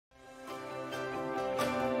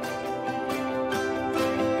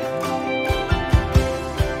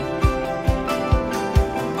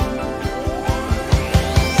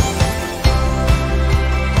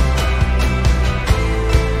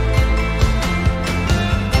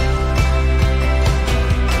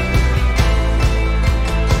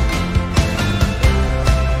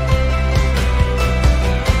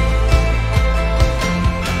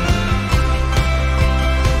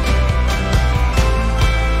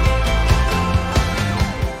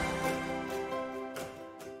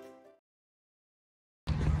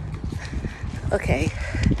Okay,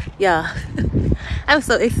 yeah, I'm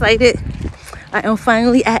so excited. I am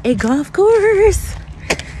finally at a golf course.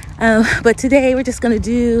 But today we're just gonna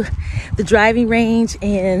do the driving range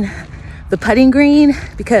and the putting green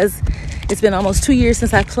because it's been almost 2 years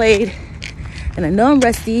since I played and I know I'm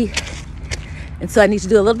rusty. And so I need to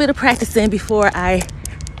do a little bit of practicing before I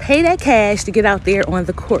pay that cash to get out there on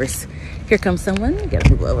the course. Here comes someone, gotta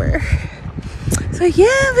move over. So yeah,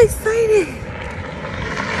 I'm excited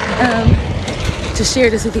to share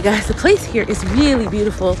this with you guys. The place here is really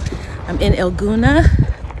beautiful. I'm in Gouna.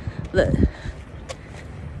 Look,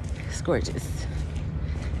 it's gorgeous,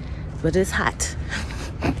 but it's hot.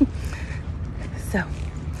 So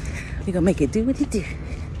we're gonna make it do what it do.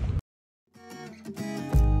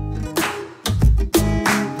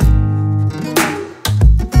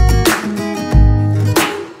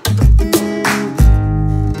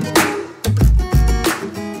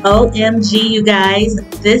 OMG, you guys,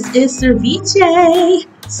 this is Ceviche.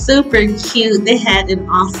 Super cute. They had an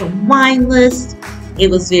awesome wine list. It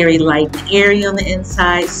was very light and airy on the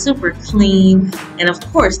inside, super clean. And of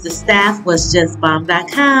course, the staff was just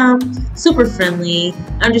bomb.com. Super friendly,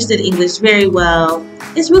 understood English very well.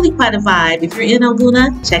 It's really quite a vibe. If you're in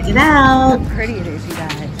Gouna, check it out. How pretty it is, you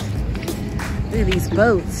guys. Look at these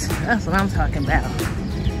boats. That's what I'm talking about.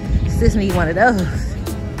 Sis need one of those.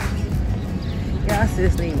 Y'all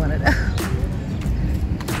sis need one of those.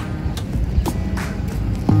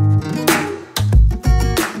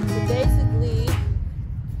 So basically,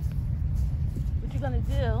 what you're gonna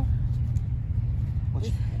do?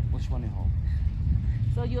 Which one you hold?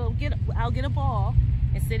 So I'll get a ball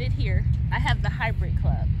and sit it here. I have the hybrid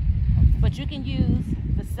club, but you can use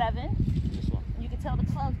the 7. This one. You can tell the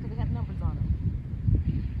clubs because they have numbers on them.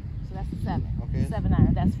 So that's the 7. Okay. 7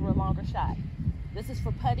 iron. That's for a longer shot. This is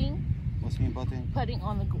for putting. What's mean putting? Putting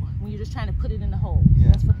on the when you're just trying to put it in the hole.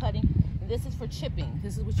 Yeah. That's for putting. And this is for chipping.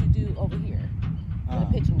 This is what you do over here with a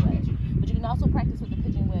pitching wedge. But you can also practice with the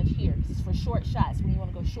pitching wedge here. This is for short shots when you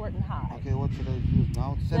want to go short and high. Okay, what should I use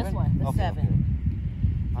now? 7? This one, the okay, 7.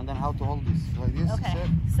 Okay. And then how to hold this? Like this? Okay,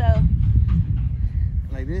 so.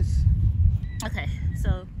 Like this? Okay,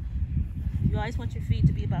 so you always want your feet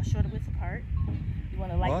to be about shoulder width apart. You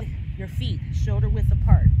want to lightly, your feet shoulder width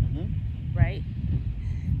apart, right?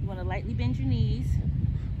 You want to lightly bend your knees.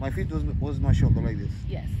 My feet was my shoulder like this?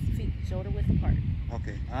 Yes, feet shoulder width apart.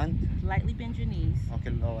 Okay, and? Lightly bend your knees. Okay,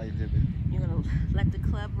 now I did it. You're going to let the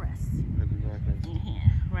club rest in your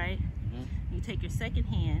hand, right? You take your second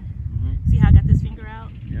hand. See how I got this finger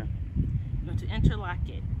out? Yeah. You're going to interlock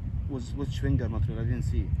it. Which finger, Matul? I didn't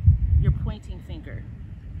see. Your pointing finger.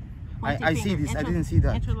 I see this. I didn't see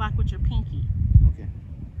that. Interlock with your pinky. Okay.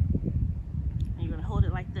 And you're going to hold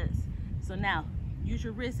it like this. So now, use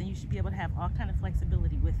your wrist and you should be able to have all kind of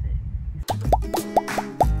flexibility with it.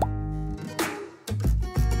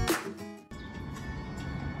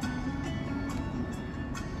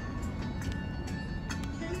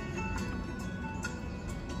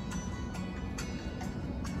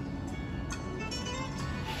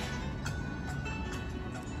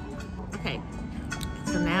 Okay,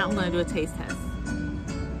 so now I'm going to do a taste test.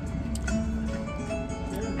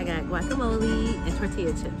 I got guacamole and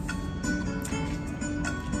tortilla chips.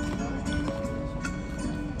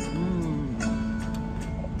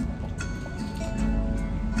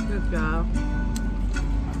 Good job.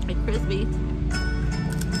 It's crispy.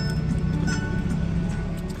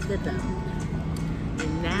 Good though.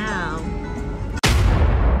 And now,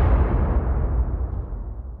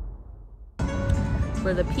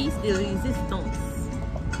 for the piece de resistance.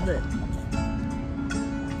 Look.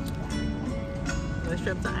 The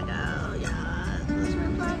shrimp taco, yeah. The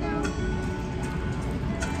shrimp taco.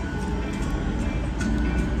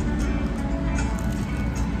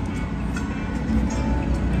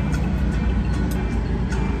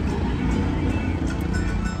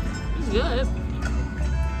 It's good.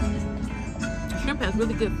 The shrimp has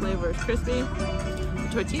really good flavor. It's crispy. The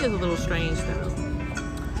tortilla is a little strange though,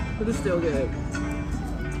 but it's still good.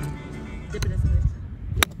 Dip it in some mix.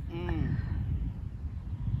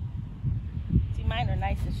 See, mine are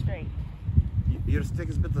nice and straight. Your stick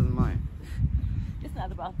is better than mine. It's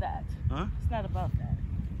not about that. Huh? It's not about that.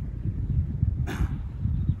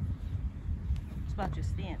 It's about your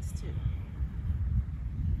stance too.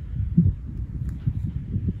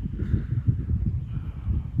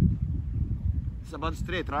 It's about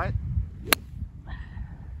straight, right?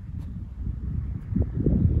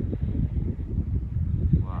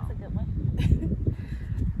 Wow. That's a good one.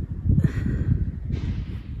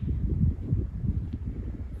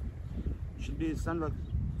 Should be stand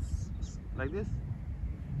like this?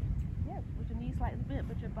 Yeah, with your knees slightly bent,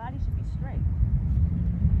 but your body should be straight.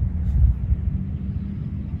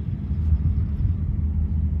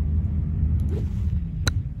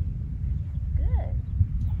 Good.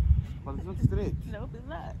 But it's not straight. Nope, it's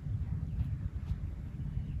not.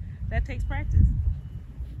 That takes practice.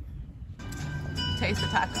 Taste the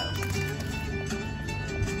taco.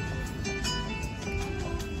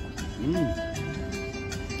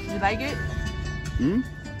 You like it? Hmm?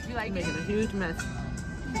 You like making a huge mess.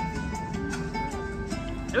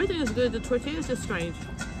 Everything is good. The tortilla is just strange,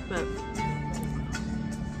 but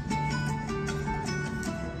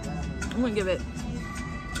I'm gonna give it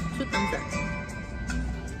 2 thumbs up.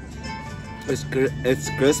 It's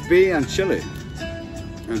crispy and chili.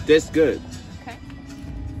 And tastes good. Okay.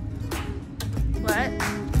 What?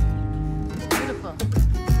 Beautiful.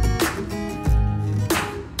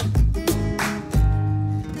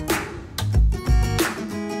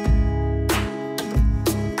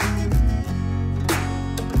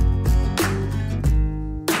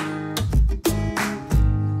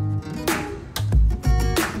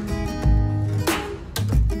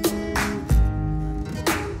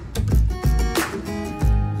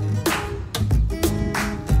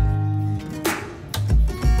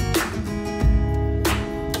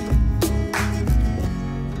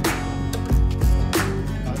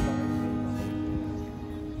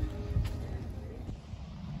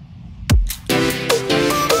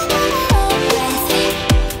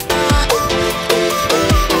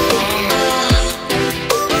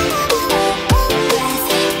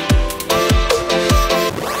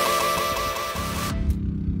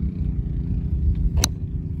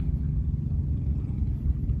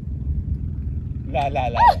 La la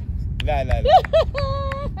la. La la la.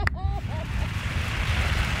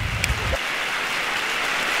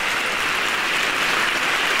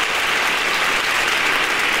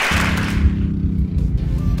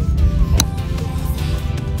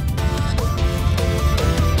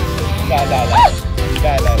 La la la.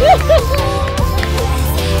 La la la.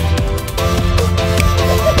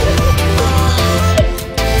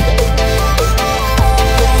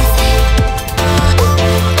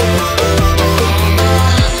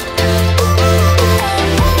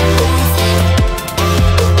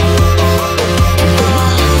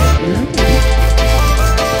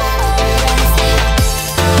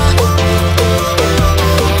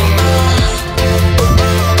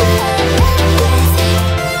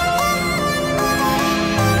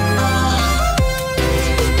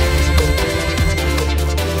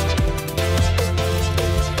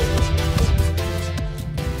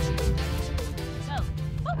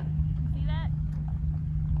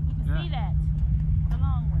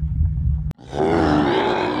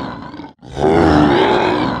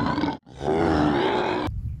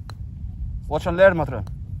 Watch and learn, Matra.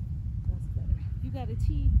 That's better. You got a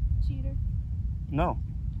T, cheater? No.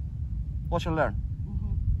 Watch and learn.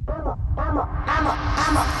 I'm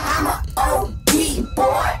a OD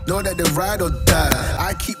boy. Know that they ride or die.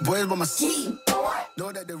 I keep boys by my seat.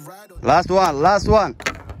 Know that they ride or die. Last one, last one.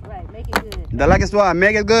 Right, make it good. The last one.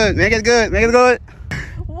 Make it good, make it good, make it good.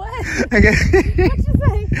 What? Okay. What you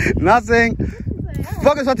say? Nothing. What you say? Oh,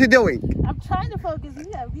 Focus what you're doing. I'm trying to focus. You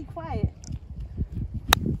gotta be quiet.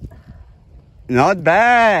 Not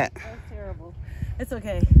bad. That's terrible. It's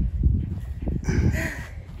okay.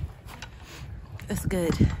 It's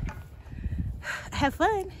good. Have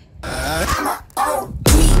fun. I'm a OD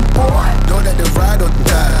boy. Know that they ride or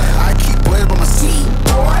die. I keep boys by my seat.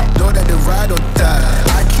 Know that they ride or die.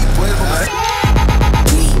 I keep boys by my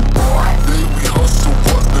seat. Then we hustle,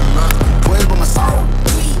 what the night. Boys by my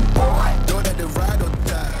seat. Know that they ride or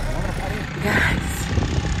die.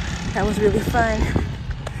 Guys, that was really fun.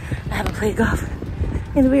 I haven't played golf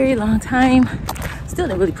in a very long time. Still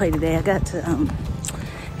didn't really play today. I got to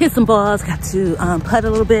hit some balls, got to putt a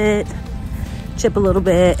little bit, chip a little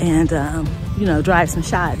bit, and you know, drive some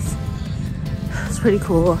shots. It's pretty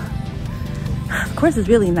cool. Of course, it's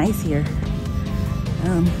really nice here.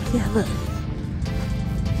 Yeah, look at it.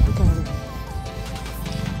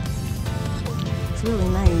 It's really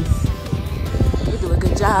nice. They do a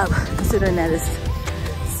good job considering that it's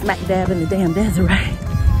smack dab in the damn desert, right?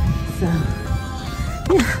 So,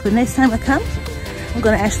 yeah, but next time I come, I'm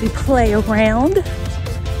gonna actually play around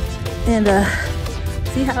and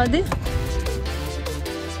see how I do.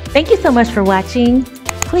 Thank you so much for watching.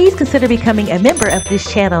 Please consider becoming a member of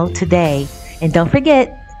this channel today. And don't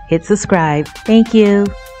forget, hit subscribe. Thank you.